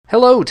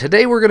Hello,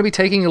 today we're going to be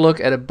taking a look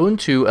at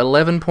Ubuntu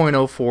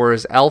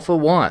 11.04's Alpha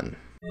 1.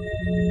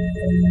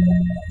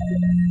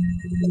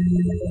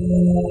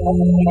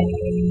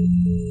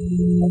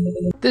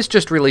 This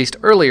just released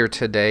earlier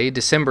today,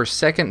 December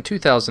 2nd,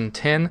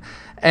 2010,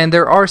 and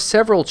there are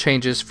several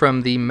changes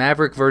from the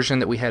Maverick version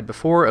that we had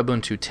before,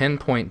 Ubuntu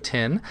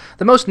 10.10.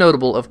 The most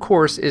notable, of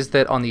course, is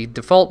that on the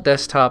default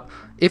desktop,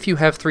 if you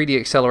have 3D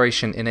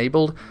acceleration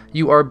enabled,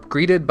 you are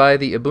greeted by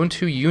the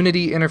Ubuntu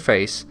Unity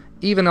interface,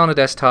 even on a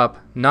desktop,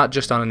 not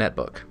just on a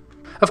netbook.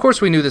 Of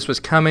course, we knew this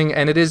was coming,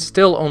 and it is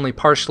still only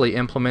partially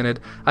implemented.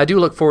 I do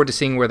look forward to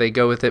seeing where they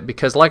go with it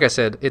because, like I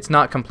said, it's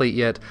not complete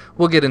yet.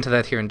 We'll get into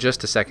that here in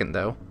just a second,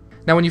 though.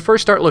 Now, when you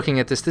first start looking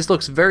at this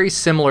looks very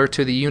similar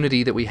to the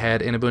Unity that we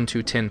had in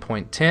Ubuntu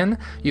 10.10.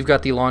 You've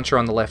got the launcher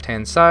on the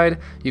left-hand side,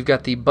 you've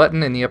got the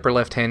button in the upper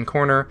left-hand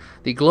corner,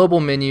 the global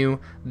menu,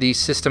 the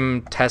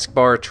system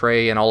taskbar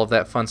tray, and all of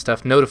that fun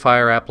stuff,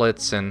 notifier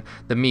applets, and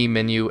the Me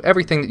menu,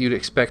 everything that you'd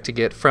expect to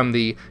get from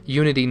the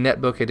Unity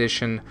Netbook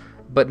Edition,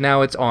 but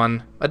now it's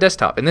on a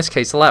desktop, in this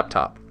case a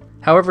laptop.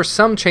 However,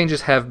 some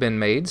changes have been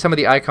made. Some of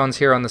the icons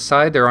here on the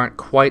side, there aren't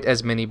quite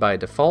as many by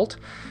default.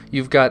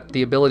 You've got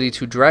the ability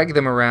to drag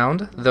them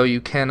around, though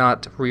you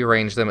cannot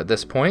rearrange them at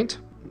this point.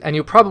 And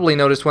you'll probably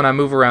notice when I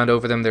move around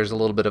over them there's a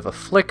little bit of a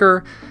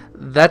flicker.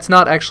 That's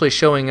not actually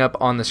showing up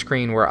on the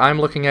screen where I'm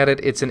looking at it.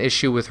 It's an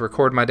issue with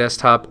Record My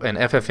Desktop and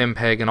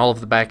FFmpeg and all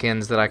of the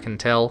backends that I can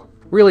tell.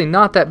 Really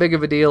not that big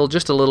of a deal,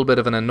 just a little bit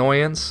of an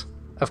annoyance.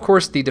 Of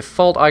course, the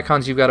default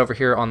icons you've got over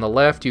here on the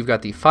left, you've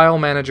got the File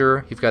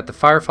Manager, you've got the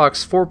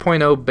Firefox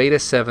 4.0 Beta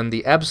 7,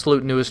 the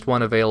absolute newest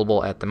one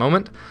available at the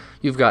moment.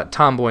 You've got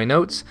Tomboy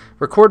Notes.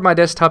 Record My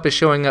Desktop is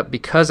showing up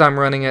because I'm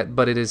running it,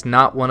 but it is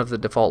not one of the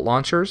default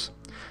launchers.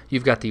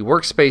 You've got the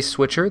Workspace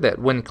Switcher that,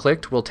 when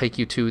clicked, will take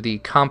you to the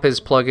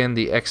Compiz plugin,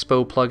 the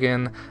Expo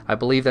plugin. I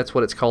believe that's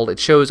what it's called. It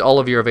shows all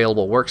of your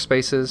available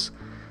workspaces.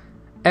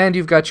 And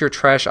you've got your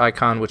trash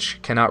icon, which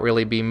cannot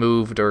really be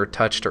moved or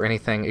touched or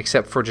anything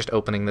except for just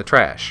opening the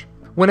trash.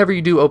 Whenever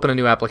you do open a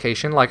new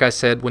application, like I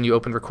said, when you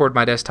open Record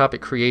My Desktop, it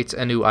creates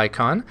a new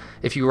icon.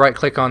 If you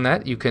right-click on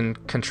that, you can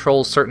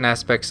control certain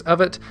aspects of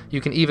it.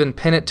 You can even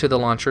pin it to the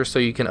launcher so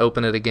you can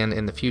open it again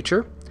in the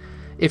future.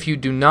 If you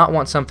do not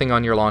want something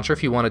on your launcher,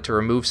 if you wanted to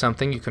remove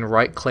something, you can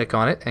right-click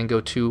on it and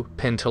go to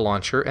Pin to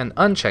Launcher and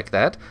uncheck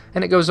that,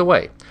 and it goes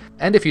away.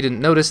 And if you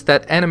didn't notice,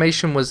 that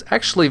animation was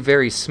actually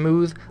very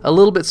smooth, a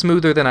little bit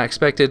smoother than I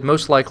expected,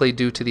 most likely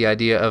due to the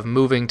idea of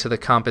moving to the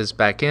Compiz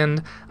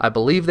backend. I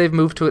believe they've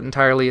moved to it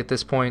entirely at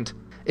this point.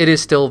 It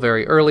is still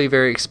very early,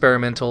 very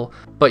experimental,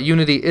 but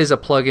Unity is a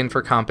plugin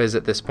for Compiz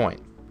at this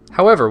point.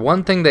 However,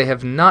 one thing they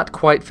have not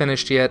quite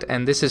finished yet,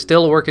 and this is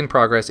still a work in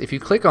progress, if you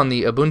click on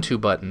the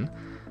Ubuntu button,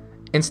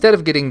 instead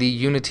of getting the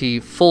Unity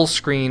full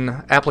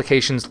screen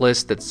applications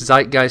list that's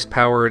Zeitgeist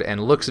powered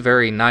and looks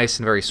very nice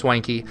and very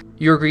swanky,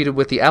 you're greeted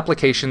with the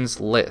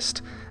applications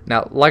list.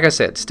 Now, like I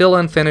said, still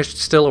unfinished,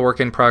 still a work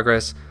in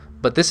progress,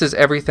 but this is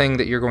everything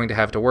that you're going to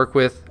have to work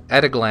with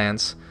at a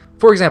glance.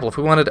 For example, if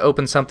we wanted to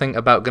open something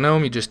about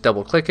GNOME, you just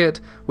double click it.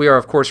 We are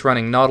of course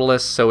running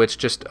Nautilus, so it's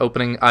just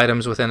opening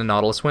items within a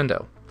Nautilus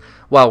window.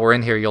 While we're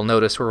in here, you'll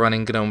notice we're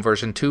running GNOME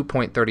version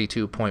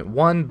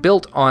 2.32.1,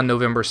 built on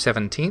November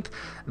 17th.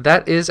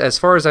 That is, as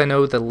far as I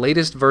know, the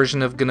latest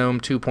version of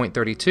GNOME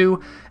 2.32,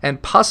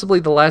 and possibly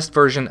the last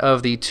version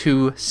of the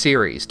 2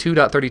 series.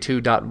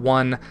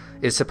 2.32.1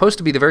 is supposed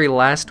to be the very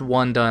last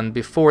one done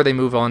before they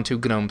move on to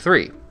GNOME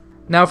 3.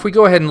 Now, if we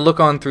go ahead and look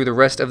on through the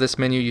rest of this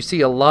menu, you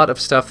see a lot of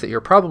stuff that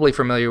you're probably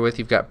familiar with.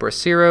 You've got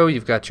Brasero,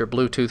 you've got your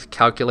Bluetooth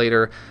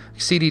calculator,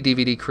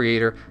 CD-DVD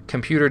creator,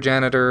 computer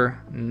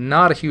janitor.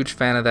 Not a huge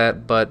fan of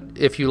that, but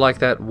if you like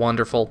that,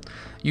 wonderful.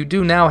 You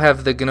do now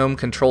have the GNOME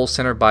Control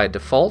Center by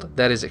default.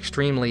 That is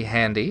extremely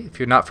handy. If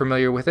you're not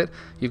familiar with it,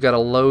 you've got a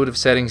load of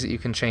settings that you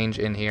can change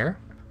in here.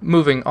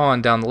 Moving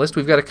on down the list,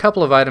 we've got a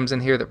couple of items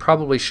in here that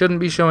probably shouldn't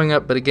be showing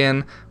up, but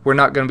again, we're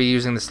not going to be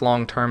using this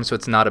long term, so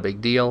it's not a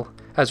big deal.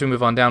 As we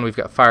move on down, we've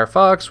got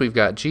Firefox, we've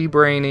got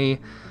GBrainy,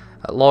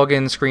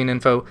 login, screen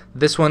info.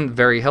 This one,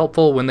 very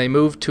helpful. When they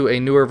moved to a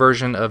newer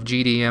version of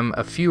GDM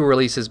a few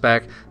releases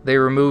back, they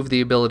removed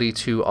the ability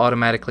to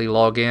automatically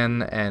log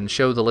in and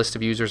show the list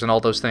of users and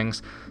all those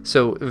things.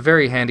 So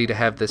very handy to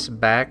have this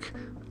back.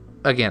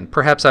 Again,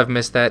 perhaps I've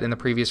missed that in the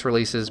previous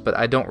releases, but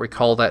I don't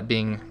recall that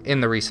being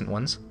in the recent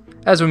ones.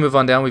 As we move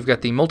on down, we've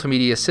got the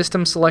Multimedia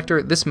System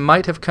Selector. This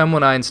might have come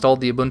when I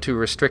installed the Ubuntu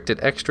Restricted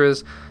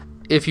Extras.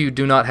 If you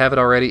do not have it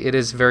already, it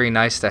is very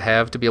nice to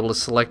have, to be able to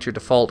select your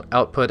default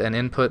output and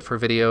input for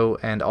video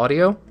and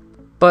audio.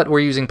 But we're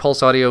using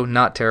Pulse Audio,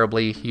 not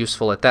terribly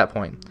useful at that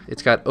point.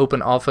 It's got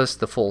OpenOffice,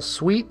 the full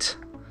suite.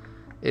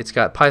 It's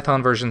got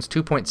Python versions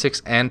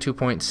 2.6 and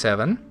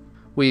 2.7.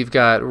 We've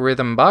got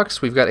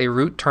Rhythmbox, we've got a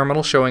root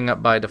terminal showing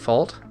up by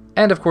default,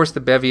 and of course the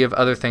bevy of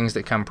other things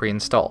that come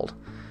pre-installed.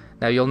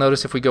 Now you'll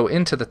notice if we go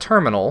into the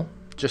terminal,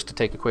 just to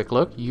take a quick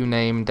look,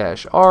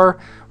 uname-r,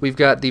 we've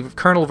got the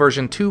kernel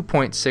version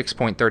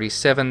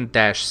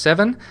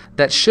 2.6.37-7.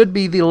 That should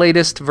be the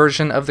latest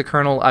version of the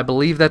kernel. I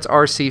believe that's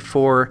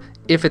RC4.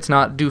 If it's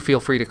not, do feel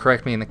free to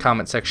correct me in the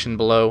comment section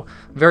below.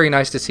 Very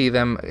nice to see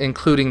them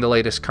including the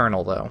latest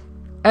kernel though.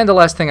 And the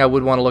last thing I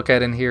would want to look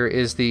at in here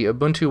is the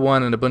Ubuntu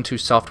 1 and Ubuntu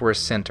Software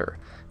Center.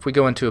 If we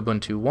go into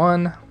Ubuntu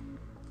 1,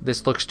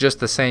 this looks just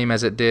the same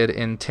as it did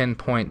in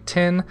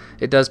 10.10.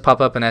 It does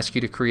pop up and ask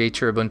you to create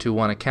your Ubuntu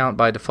 1 account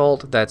by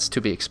default. That's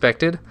to be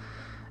expected.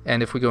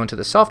 And if we go into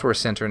the Software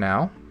Center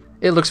now,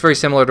 it looks very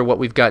similar to what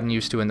we've gotten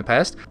used to in the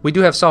past. We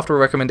do have software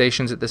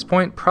recommendations at this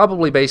point,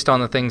 probably based on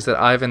the things that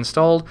I've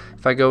installed.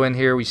 If I go in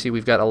here, we see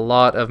we've got a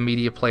lot of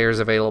media players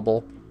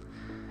available.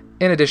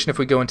 In addition, if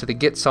we go into the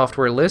Get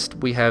Software list,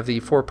 we have the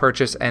For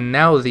Purchase and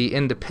now the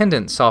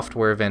Independent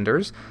software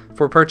vendors.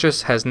 For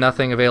Purchase has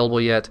nothing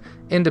available yet.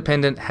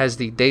 Independent has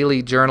the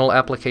Daily Journal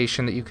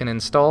application that you can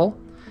install.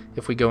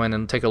 If we go in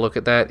and take a look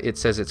at that, it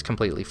says it's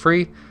completely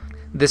free.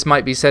 This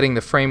might be setting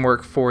the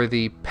framework for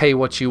the pay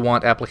what you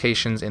want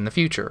applications in the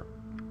future.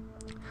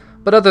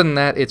 But other than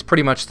that, it's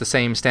pretty much the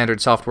same standard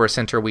software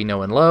center we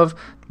know and love.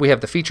 We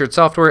have the featured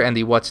software and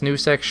the What's New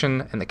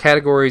section and the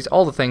categories,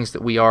 all the things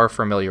that we are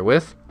familiar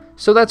with.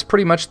 So that's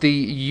pretty much the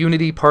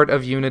Unity part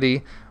of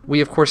Unity.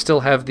 We of course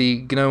still have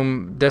the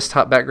GNOME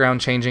desktop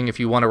background changing. If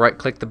you want to right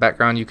click the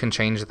background, you can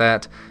change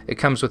that. It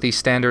comes with the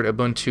standard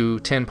Ubuntu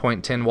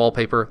 10.10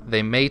 wallpaper.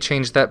 They may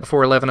change that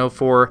before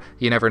 11.04,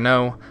 you never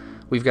know.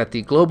 We've got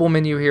the global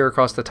menu here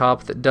across the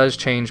top that does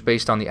change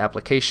based on the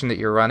application that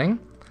you're running.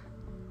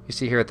 You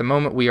see here at the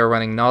moment we are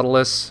running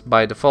Nautilus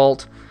by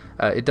default.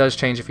 It does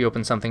change if you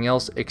open something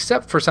else,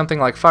 except for something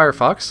like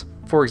Firefox.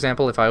 For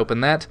example, if I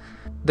open that,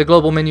 the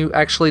global menu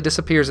actually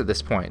disappears at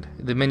this point.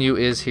 The menu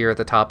is here at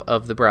the top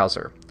of the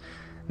browser.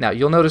 Now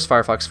you'll notice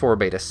Firefox 4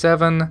 Beta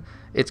 7.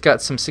 It's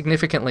got some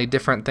significantly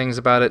different things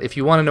about it. If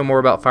you want to know more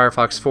about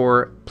Firefox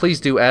 4, please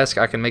do ask.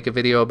 I can make a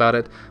video about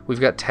it. We've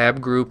got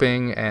tab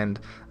grouping and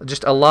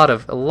just a lot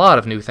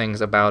of new things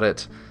about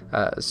it.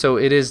 So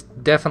it is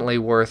definitely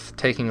worth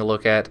taking a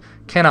look at.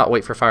 Cannot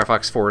wait for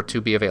Firefox 4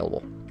 to be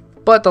available.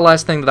 But the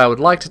last thing that I would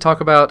like to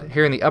talk about,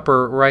 here in the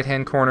upper right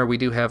hand corner we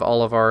do have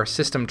all of our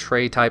system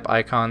tray type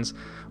icons.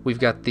 We've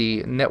got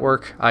the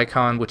network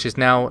icon, which is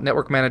now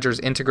Network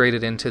Manager's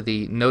integrated into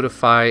the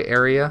notify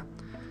area.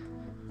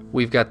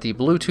 We've got the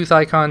Bluetooth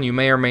icon. You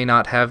may or may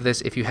not have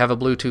this. If you have a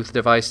Bluetooth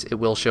device, it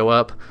will show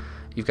up.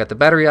 You've got the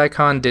battery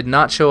icon, did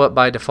not show up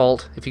by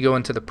default. If you go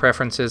into the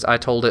preferences, I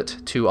told it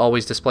to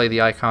always display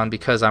the icon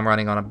because I'm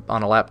running on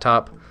a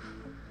laptop.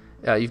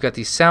 You've got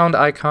the sound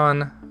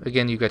icon.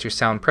 Again, you've got your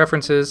sound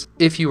preferences.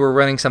 If you were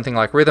running something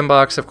like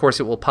Rhythmbox, of course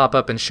it will pop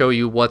up and show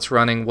you what's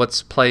running,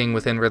 what's playing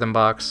within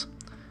Rhythmbox.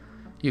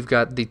 You've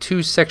got the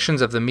two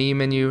sections of the Me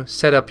menu,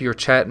 set up your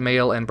chat,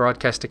 mail, and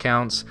broadcast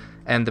accounts,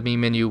 and the Me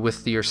menu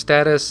with your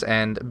status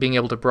and being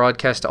able to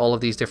broadcast all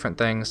of these different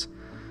things.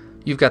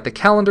 You've got the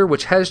calendar,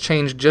 which has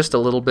changed just a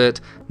little bit.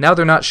 Now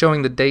they're not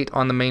showing the date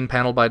on the main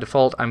panel by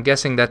default. I'm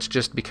guessing that's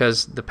just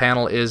because the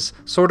panel is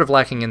sort of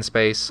lacking in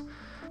space.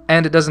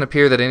 And it doesn't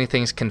appear that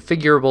anything's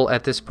configurable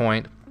at this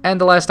point. And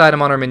the last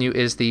item on our menu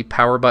is the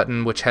power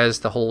button, which has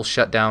the whole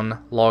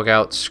shutdown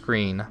logout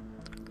screen.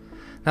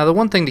 Now the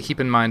one thing to keep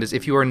in mind is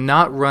if you are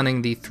not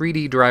running the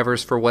 3D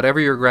drivers for whatever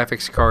your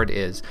graphics card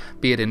is,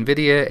 be it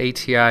NVIDIA,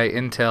 ATI,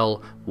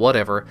 Intel,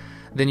 whatever,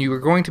 then you are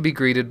going to be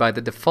greeted by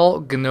the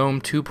default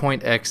GNOME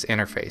 2.x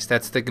interface.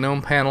 That's the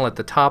GNOME panel at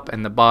the top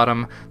and the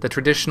bottom, the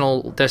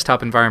traditional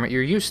desktop environment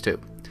you're used to.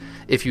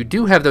 If you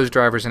do have those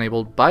drivers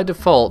enabled, by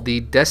default, the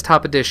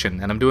desktop edition,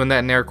 and I'm doing that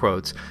in air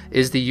quotes,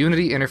 is the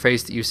Unity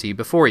interface that you see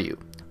before you.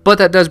 But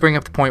that does bring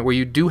up the point where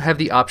you do have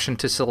the option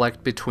to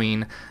select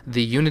between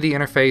the Unity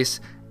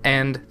interface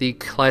and the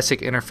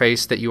classic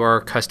interface that you are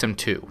accustomed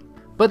to.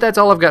 But that's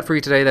all I've got for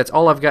you today. That's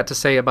all I've got to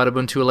say about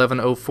Ubuntu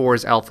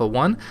 11.04's Alpha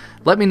 1.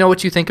 Let me know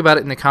what you think about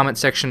it in the comment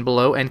section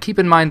below, and keep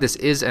in mind this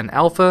is an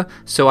alpha,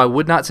 so I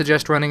would not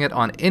suggest running it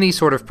on any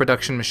sort of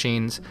production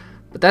machines.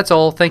 But that's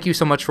all. Thank you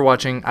so much for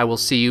watching. I will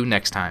see you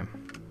next time.